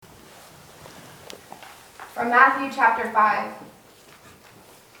From Matthew chapter 5.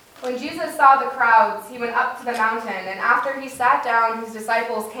 When Jesus saw the crowds, he went up to the mountain, and after he sat down, his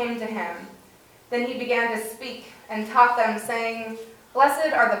disciples came to him. Then he began to speak and taught them, saying,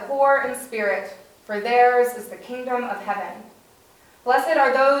 "Blessed are the poor in spirit, for theirs is the kingdom of heaven. Blessed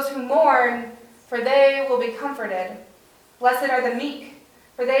are those who mourn, for they will be comforted. Blessed are the meek,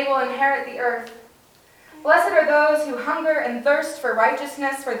 for they will inherit the earth. Blessed are those who hunger and thirst for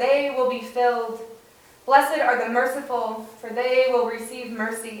righteousness, for they will be filled. Blessed are the merciful, for they will receive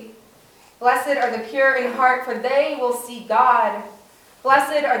mercy. Blessed are the pure in heart, for they will see God.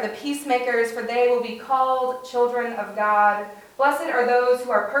 Blessed are the peacemakers, for they will be called children of God. Blessed are those who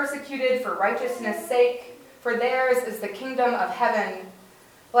are persecuted for righteousness' sake, for theirs is the kingdom of heaven.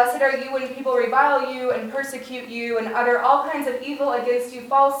 Blessed are you when people revile you and persecute you and utter all kinds of evil against you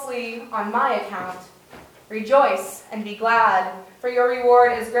falsely on my account. Rejoice and be glad, for your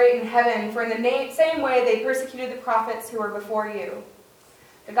reward is great in heaven, for in the same way they persecuted the prophets who were before you."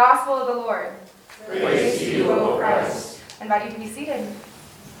 The Gospel of the Lord. Praise to you, O Christ. I invite you to be seated.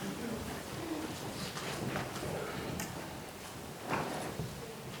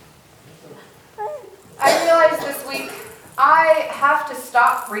 I realized this week I have to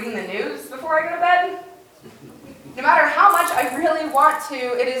stop reading the news before I go to bed. No matter how much I really want to,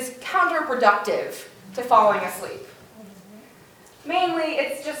 it is counterproductive to falling asleep. Mainly,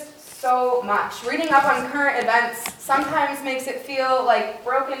 it's just so much. Reading up on current events sometimes makes it feel like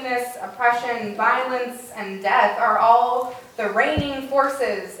brokenness, oppression, violence, and death are all the reigning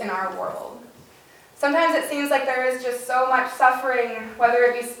forces in our world. Sometimes it seems like there is just so much suffering, whether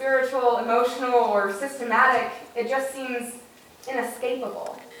it be spiritual, emotional, or systematic, it just seems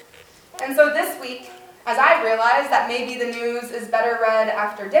inescapable. And so this week, as I realized that maybe the news is better read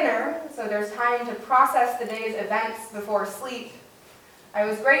after dinner, so there's time to process the day's events before sleep, I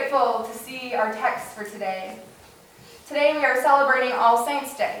was grateful to see our text for today. Today we are celebrating All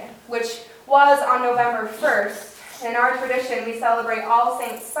Saints' Day, which was on November 1st. In our tradition, we celebrate All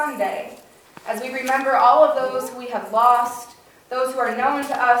Saints' Sunday, as we remember all of those who we have lost, those who are known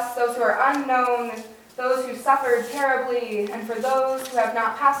to us, those who are unknown, those who suffered terribly, and for those who have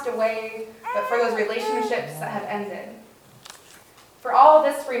not passed away, but for those relationships that have ended. For all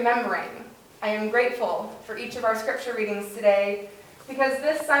this remembering, I am grateful for each of our scripture readings today, because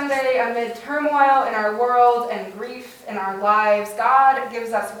this Sunday, amid turmoil in our world and grief in our lives, God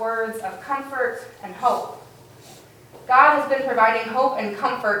gives us words of comfort and hope. God has been providing hope and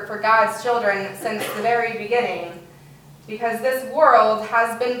comfort for God's children since the very beginning, because this world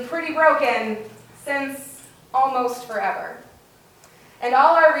has been pretty broken since almost forever. And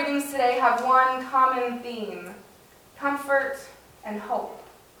all our readings today have one common theme: comfort and hope.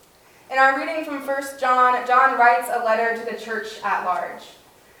 In our reading from 1 John, John writes a letter to the church at large.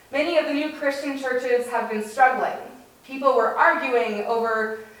 Many of the new Christian churches have been struggling. People were arguing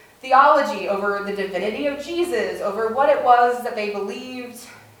over theology, over the divinity of Jesus, over what it was that they believed,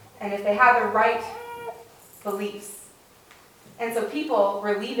 and if they had the right beliefs. And so people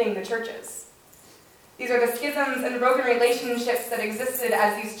were leaving the churches. These are the schisms and broken relationships that existed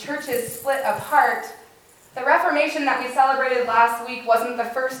as these churches split apart. The Reformation that we celebrated last week wasn't the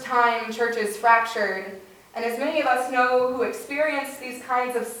first time churches fractured, and as many of us know who experienced these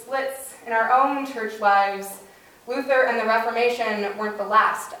kinds of splits in our own church lives, Luther and the Reformation weren't the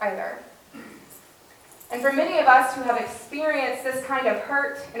last either. And for many of us who have experienced this kind of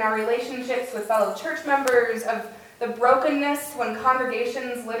hurt in our relationships with fellow church members, of the brokenness when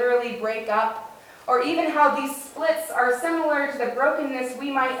congregations literally break up, or even how these splits are similar to the brokenness we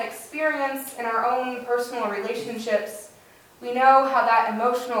might experience in our own personal relationships, we know how that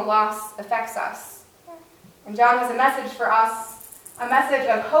emotional loss affects us. And John has a message for us, a message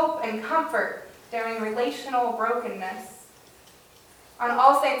of hope and comfort during relational brokenness. On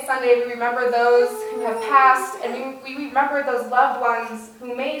All Saints Sunday, we remember those who have passed, and we remember those loved ones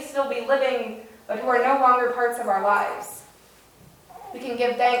who may still be living, but who are no longer parts of our lives. We can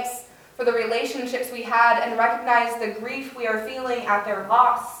give thanks for the relationships we had and recognize the grief we are feeling at their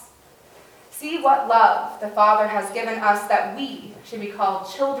loss. See what love the Father has given us that we should be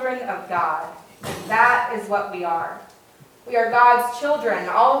called children of God. That is what we are. We are God's children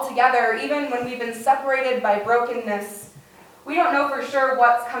all together, even when we've been separated by brokenness. We don't know for sure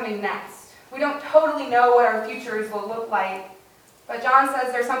what's coming next. We don't totally know what our futures will look like. But John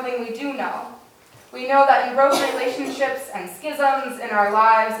says there's something we do know. We know that in broken relationships and schisms in our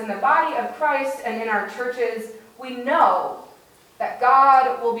lives, in the body of Christ and in our churches, we know that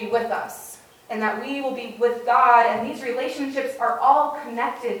God will be with us and that we will be with God. And these relationships are all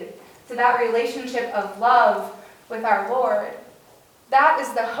connected to that relationship of love with our Lord. That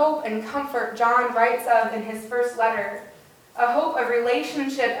is the hope and comfort John writes of in his first letter. A hope of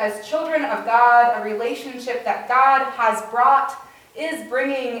relationship as children of God, a relationship that God has brought, is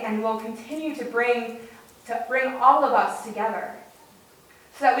bringing, and will continue to bring all of us together,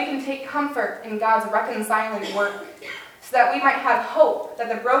 so that we can take comfort in God's reconciling work, so that we might have hope that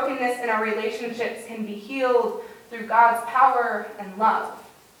the brokenness in our relationships can be healed through God's power and love.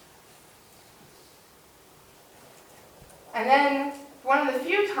 And then, one of the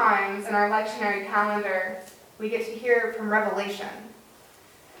few times in our lectionary calendar, we get to hear from Revelation.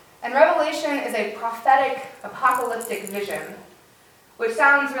 And Revelation is a prophetic, apocalyptic vision, which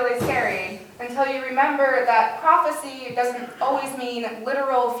sounds really scary until you remember that prophecy doesn't always mean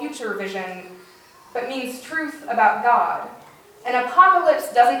literal future vision, but means truth about God. And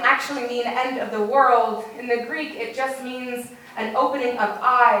apocalypse doesn't actually mean end of the world. In the Greek, it just means an opening of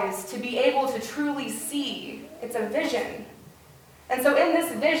eyes to be able to truly see. It's a vision. And so in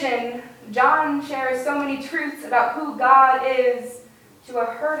this vision, John shares so many truths about who God is to a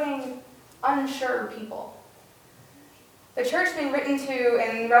hurting, unsure people. The church being written to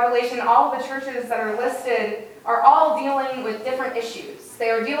in Revelation, all the churches that are listed, are all dealing with different issues. They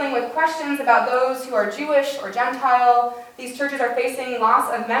are dealing with questions about those who are Jewish or Gentile. These churches are facing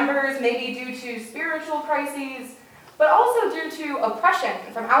loss of members, maybe due to spiritual crises, but also due to oppression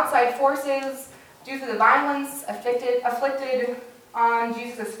from outside forces, due to the violence afflicted on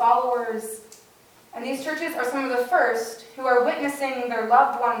Jesus' followers. And these churches are some of the first who are witnessing their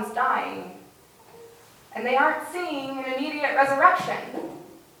loved ones dying. And they aren't seeing an immediate resurrection.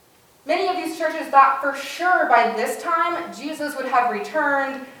 Many of these churches thought for sure by this time Jesus would have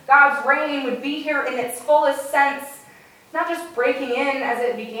returned, God's reign would be here in its fullest sense, not just breaking in as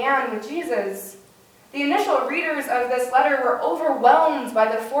it began with Jesus. The initial readers of this letter were overwhelmed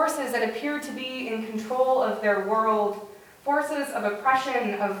by the forces that appeared to be in control of their world. Forces of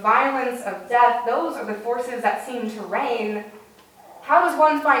oppression, of violence, of death. Those are the forces that seem to reign. How does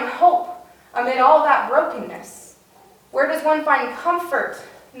one find hope amid all that brokenness? Where does one find comfort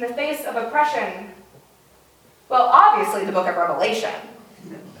in the face of oppression? Well, obviously the book of Revelation.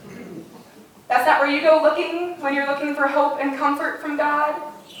 That's not where you go looking when you're looking for hope and comfort from God.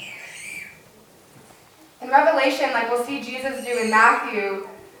 In Revelation, like we'll see Jesus do in Matthew,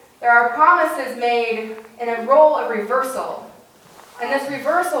 there are promises made in a role of reversal. And this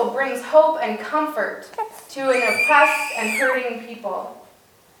reversal brings hope and comfort to an oppressed and hurting people.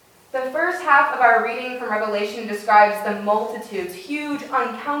 The first half of our reading from Revelation describes the multitudes, huge,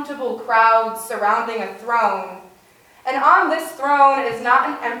 uncountable crowds surrounding a throne. And on this throne is not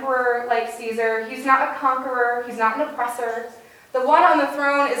an emperor like Caesar. He's not a conqueror. He's not an oppressor. The one on the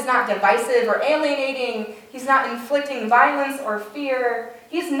throne is not divisive or alienating. He's not inflicting violence or fear.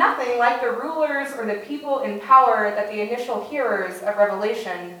 He's nothing like the rulers or the people in power that the initial hearers of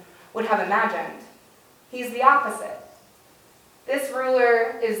Revelation would have imagined. He's the opposite. This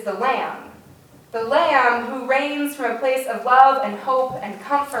ruler is the Lamb who reigns from a place of love and hope and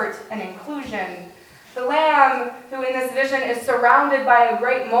comfort and inclusion. The Lamb who in this vision is surrounded by a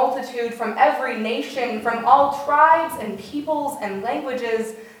great multitude from every nation, from all tribes and peoples and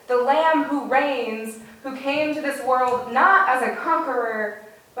languages. The Lamb who reigns, who came to this world not as a conqueror,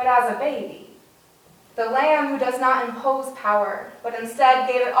 but as a baby. The Lamb who does not impose power, but instead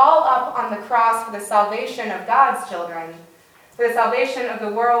gave it all up on the cross for the salvation of God's children, for the salvation of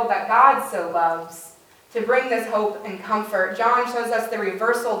the world that God so loves. To bring this hope and comfort, John shows us the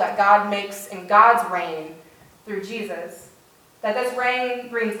reversal that God makes in God's reign through Jesus. That this reign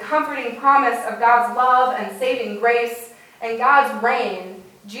brings comforting promise of God's love and saving grace, and God's reign,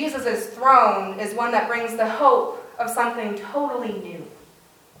 Jesus' throne, is one that brings the hope of something totally new.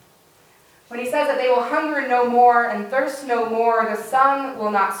 When he says that they will hunger no more and thirst no more, the sun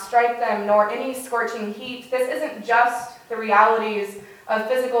will not strike them, nor any scorching heat. This isn't just the realities of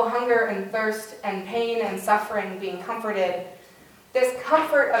physical hunger and thirst and pain and suffering being comforted. This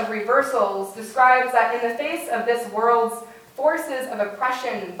comfort of reversals describes that in the face of this world's forces of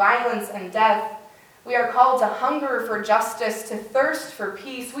oppression, violence, and death, we are called to hunger for justice, to thirst for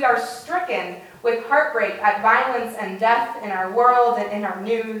peace. We are stricken with heartbreak at violence and death in our world and in our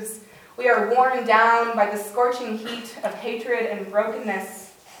news. We are worn down by the scorching heat of hatred and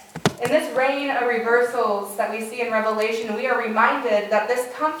brokenness. In this reign of reversals that we see in Revelation, we are reminded that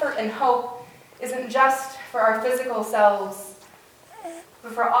this comfort and hope isn't just for our physical selves,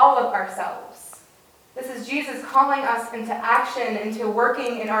 but for all of ourselves. This is Jesus calling us into action, into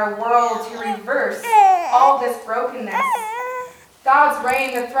working in our world to reverse all this brokenness. God's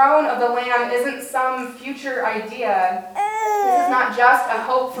reign, the throne of the Lamb, isn't some future idea. This is not just a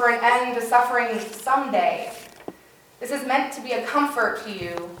hope for an end to suffering someday. This is meant to be a comfort to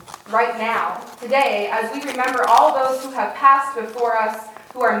you right now, today, as we remember all those who have passed before us,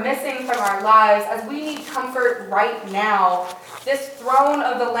 who are missing from our lives, as we need comfort right now. This throne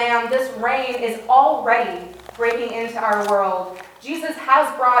of the Lamb, this reign is already breaking into our world. Jesus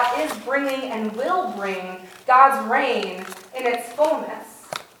has brought, is bringing, and will bring God's reign in its fullness.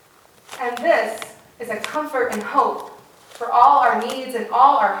 And this is a comfort and hope for all our needs and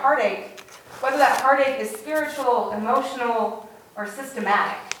all our heartache, whether that heartache is spiritual, emotional, or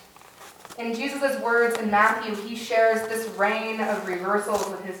systematic. In Jesus' words in Matthew, he shares this reign of reversals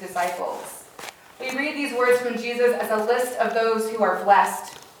with his disciples. We read these words from Jesus as a list of those who are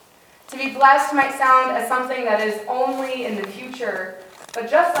blessed. To be blessed might sound as something that is only in the future,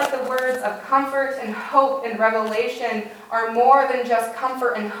 but just like the words of comfort and hope in Revelation are more than just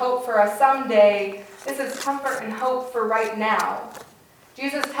comfort and hope for a someday, this is comfort and hope for right now.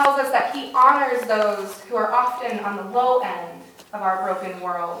 Jesus tells us that he honors those who are often on the low end of our broken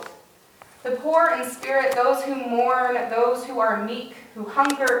world. The poor in spirit, those who mourn, those who are meek, who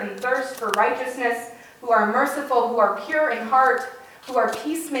hunger and thirst for righteousness, who are merciful, who are pure in heart, who are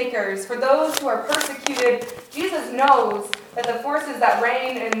peacemakers, for those who are persecuted. Jesus knows that the forces that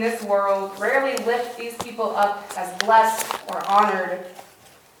reign in this world rarely lift these people up as blessed or honored.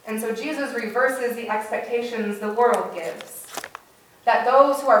 And so Jesus reverses the expectations the world gives. That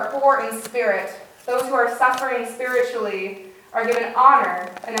those who are poor in spirit, those who are suffering spiritually, are given honor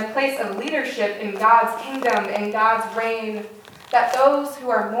and a place of leadership in God's kingdom, in God's reign. That those who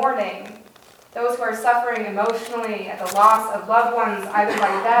are mourning, those who are suffering emotionally at the loss of loved ones, either by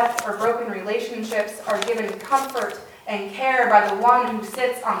death or broken relationships, are given comfort and care by the one who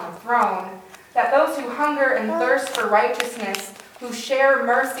sits on the throne. That those who hunger and thirst for righteousness, who share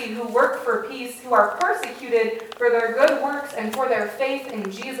mercy, who work for peace, who are persecuted for their good works and for their faith in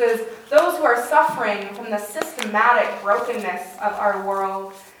Jesus, those who are suffering from the systematic brokenness of our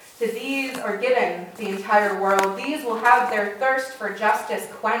world, to these are given the entire world. These will have their thirst for justice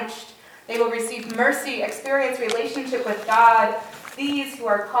quenched. They will receive mercy, experience relationship with God. These who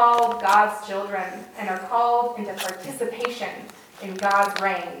are called God's children and are called into participation in God's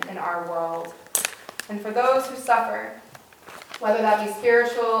reign in our world. And for those who suffer, whether that be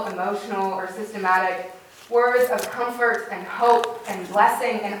spiritual, emotional, or systematic, words of comfort and hope and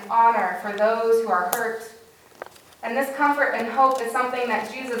blessing and honor for those who are hurt. And this comfort and hope is something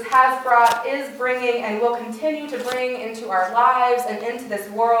that Jesus has brought, is bringing, and will continue to bring into our lives and into this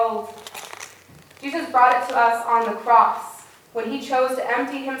world. Jesus brought it to us on the cross when he chose to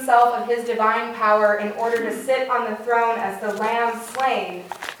empty himself of his divine power in order to sit on the throne as the Lamb slain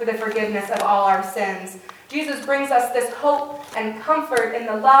for the forgiveness of all our sins. Jesus brings us this hope and comfort in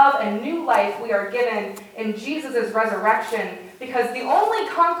the love and new life we are given in Jesus' resurrection, because the only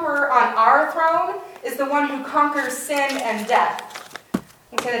conqueror on our throne is the one who conquers sin and death.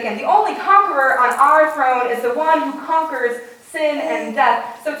 I'll say that again. The only conqueror on our throne is the one who conquers sin and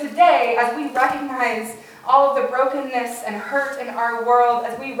death. So today, as we recognize all of the brokenness and hurt in our world,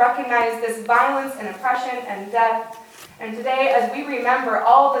 as we recognize this violence and oppression and death, and today as we remember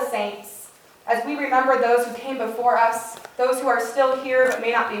all the saints, as we remember those who came before us, those who are still here but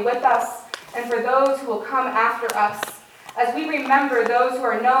may not be with us, and for those who will come after us, as we remember those who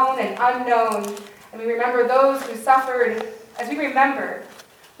are known and unknown, and we remember those who suffered, as we remember,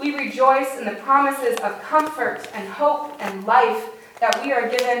 we rejoice in the promises of comfort and hope and life that we are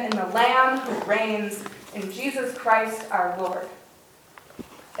given in the Lamb who reigns, in Jesus Christ our Lord.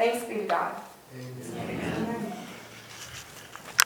 Thanks be to God. Amen.